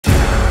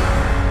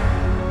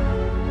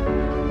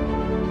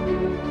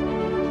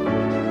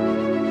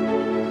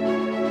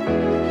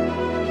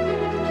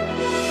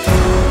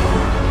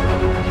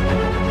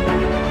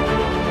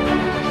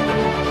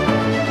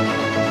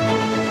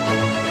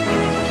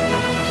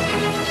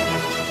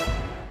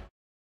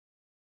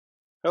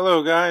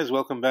Hello guys,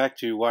 welcome back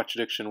to Watch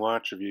Addiction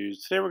Watch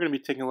Reviews. Today we're going to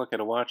be taking a look at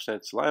a watch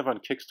that's live on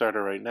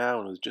Kickstarter right now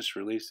and was just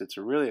released. It's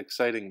a really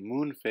exciting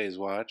MoonPhase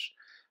watch.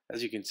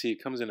 As you can see,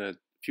 it comes in a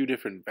few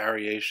different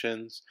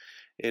variations.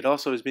 It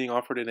also is being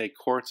offered in a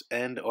quartz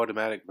and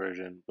automatic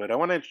version, but I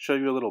want to show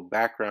you a little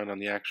background on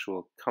the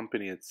actual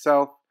company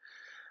itself.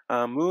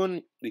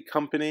 MUN, the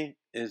company,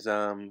 is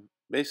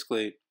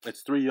basically,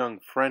 it's three young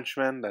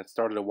Frenchmen that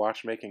started a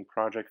watchmaking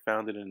project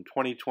founded in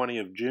 2020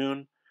 of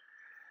June.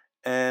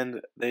 And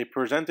they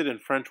presented in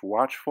French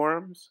watch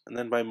forums, and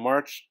then by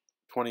March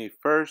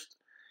 21st,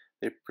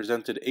 they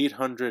presented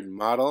 800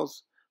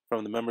 models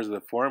from the members of the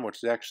forum,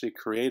 which they actually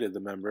created the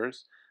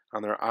members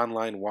on their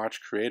online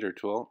watch creator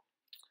tool.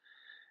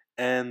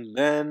 And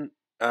then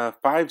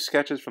 5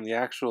 sketches from the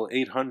actual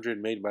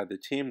 800 made by the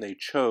team they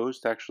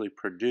chose to actually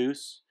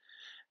produce.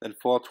 Then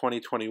fall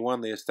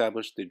 2021, they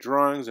established the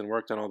drawings and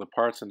worked on all the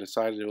parts and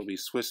decided it will be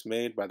Swiss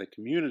made by the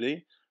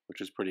community,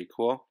 which is pretty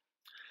cool.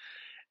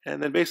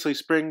 And then basically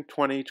spring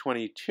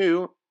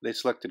 2022, they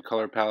selected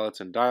color palettes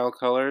and dial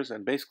colors,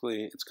 and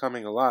basically it's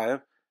coming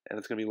alive, and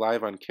it's going to be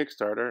live on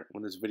Kickstarter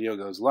when this video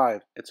goes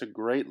live. It's a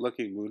great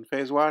looking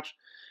MoonPhase watch,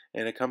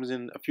 and it comes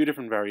in a few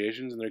different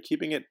variations, and they're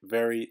keeping it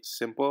very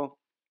simple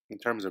in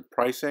terms of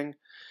pricing,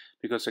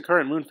 because the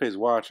current MoonPhase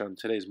watch on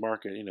today's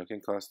market, can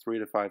cost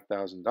 $3,000 to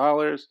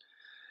 $5,000.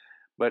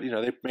 But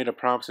they made a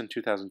promise in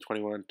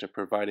 2021 to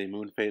provide a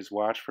MoonPhase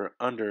watch for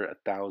under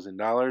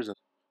 $1,000.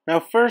 Now,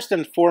 first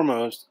and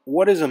foremost,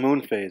 what is a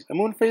MoonPhase? A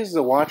MoonPhase is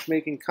a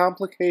watchmaking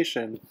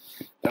complication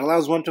that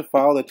allows one to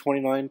follow the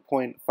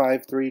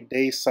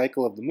 29.53-day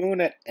cycle of the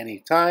moon at any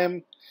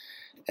time.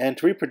 And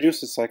to reproduce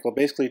the cycle,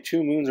 basically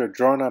 2 moons are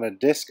drawn on a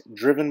disc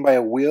driven by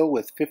a wheel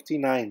with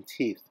 59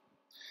 teeth.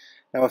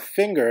 Now, a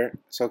finger,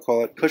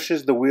 so-called,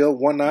 pushes the wheel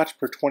 1 notch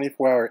per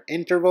 24-hour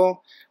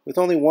interval, with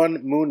only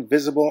 1 moon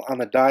visible on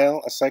the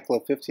dial. A cycle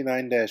of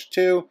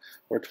 59-2,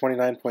 or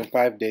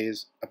 29.5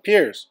 days,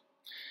 appears.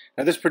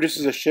 Now this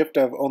produces a shift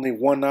of only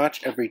 1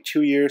 notch every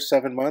 2 years,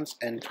 7 months,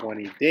 and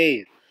 20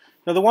 days.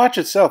 Now the watch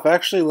itself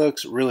actually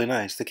looks really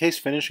nice. The case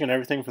finishing and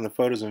everything from the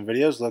photos and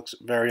videos looks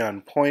very on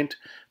point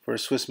for a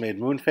Swiss-made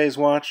MoonPhase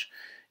watch.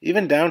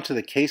 Even down to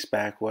the case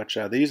back, which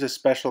they use a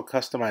special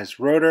customized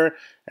rotor,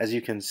 as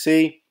you can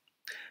see.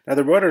 Now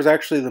the rotor is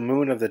actually the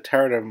moon of the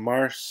Tarot of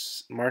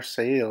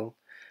Marseille.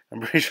 I'm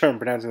pretty sure I'm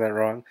pronouncing that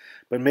wrong.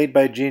 But made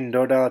by Jean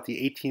Dodal at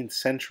the 18th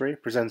century.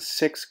 Presents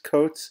 6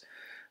 coats.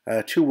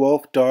 2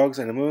 wolf dogs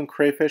and a moon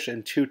crayfish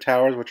and 2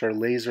 towers, which are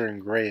laser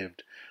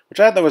engraved, which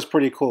I thought was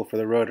pretty cool for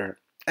the rotor.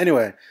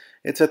 Anyway,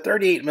 it's a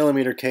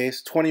 38mm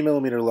case,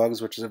 20mm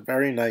lugs, which is a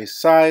very nice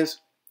size,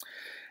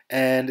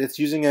 and it's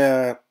using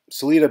a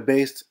Solita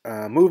based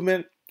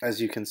movement,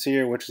 as you can see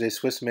here, which is a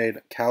Swiss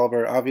made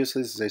caliber.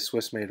 Obviously this is a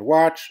Swiss made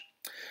watch.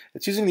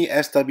 It's using the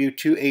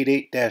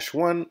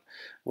SW288-1,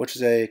 which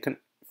is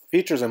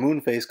features a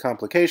MoonPhase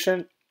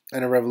complication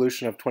and a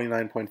revolution of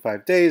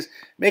 29.5 days,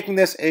 making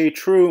this a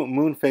true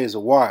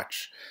MoonPhase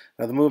watch.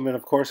 Now the movement,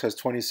 of course, has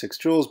 26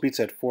 joules, beats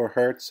at 4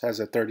 Hertz, has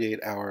a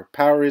 38-hour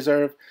power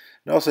reserve,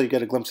 and also you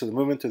get a glimpse of the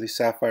movement through the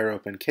sapphire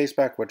open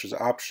caseback, which is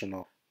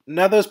optional.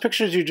 Now those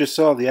pictures you just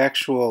saw of the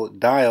actual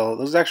dial,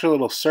 those actual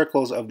little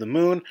circles of the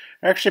moon,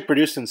 are actually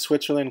produced in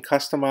Switzerland,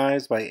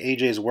 customized by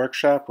AJ's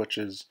Workshop, which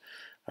is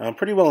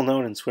pretty well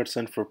known in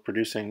Switzerland for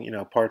producing,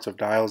 parts of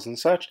dials and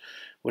such,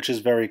 which is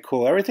very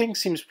cool. Everything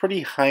seems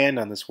pretty high-end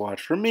on this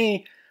watch. For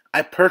me,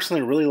 I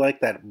personally really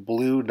like that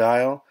blue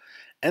dial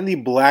and the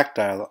black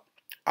dial.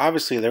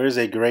 Obviously, there is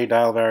a gray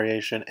dial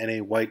variation and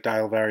a white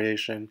dial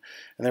variation,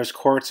 and there's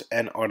quartz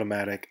and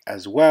automatic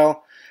as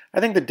well. I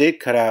think the date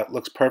cutout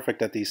looks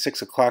perfect at the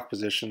 6 o'clock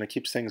position. It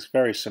keeps things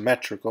very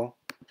symmetrical.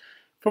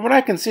 From what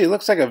I can see, it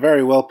looks like a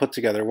very well put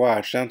together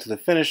watch, down to the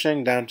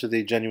finishing, down to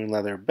the genuine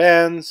leather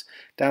bands,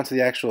 down to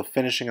the actual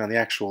finishing on the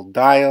actual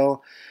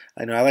dial.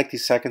 I like the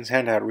seconds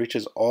hand, how it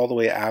reaches all the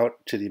way out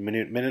to the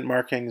minute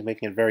markings,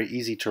 making it very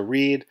easy to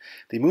read.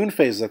 The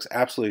MoonPhase looks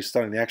absolutely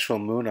stunning. The actual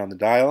moon on the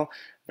dial,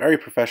 very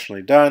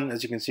professionally done.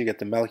 As you can see, you get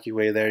the Milky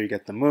Way there, you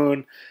get the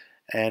moon,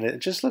 and it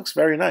just looks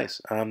very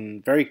nice.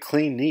 Very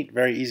clean, neat,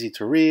 very easy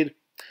to read,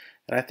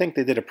 and I think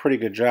they did a pretty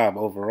good job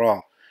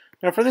overall.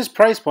 Now for this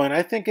price point,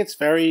 I think it's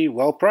very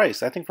well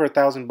priced. I think for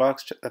 $1,000,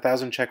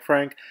 1,000 Czech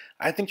franc,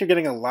 I think you're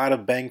getting a lot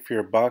of bang for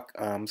your buck.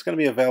 It's going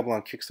to be available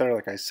on Kickstarter,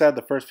 like I said.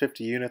 The first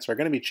 50 units are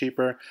going to be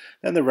cheaper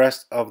than the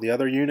rest of the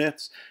other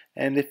units.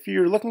 And if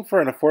you're looking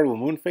for an affordable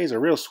MoonPhase, a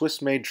real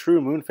Swiss-made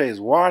true MoonPhase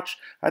watch,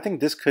 I think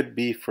this could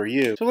be for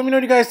you. So let me know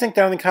what you guys think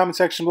down in the comment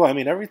section below.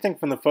 Everything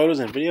from the photos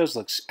and videos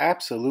looks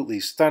absolutely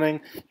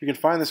stunning. You can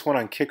find this one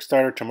on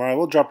Kickstarter tomorrow.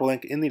 We'll drop a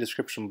link in the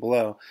description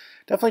below.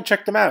 Definitely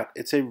check them out.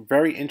 It's a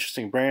very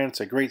interesting brand.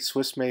 It's a great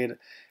Swiss-made,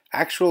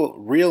 actual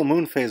real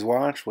MoonPhase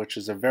watch, which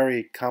is a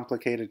very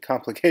complicated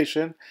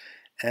complication.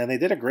 And they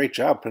did a great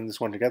job putting this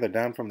one together,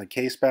 down from the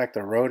caseback,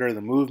 the rotor,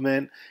 the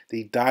movement.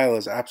 The dial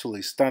is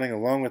absolutely stunning,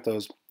 along with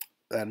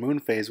that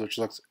MoonPhase, which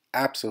looks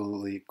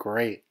absolutely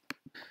great.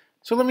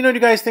 So let me know what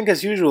you guys think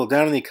as usual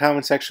down in the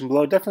comment section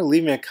below. Definitely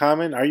leave me a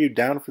comment. Are you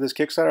down for this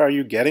Kickstarter? Are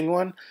you getting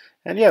one?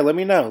 And yeah, let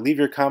me know. Leave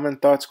your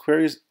comment, thoughts,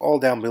 queries all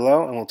down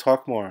below, and we'll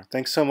talk more.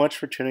 Thanks so much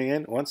for tuning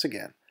in once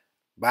again.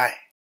 Bye.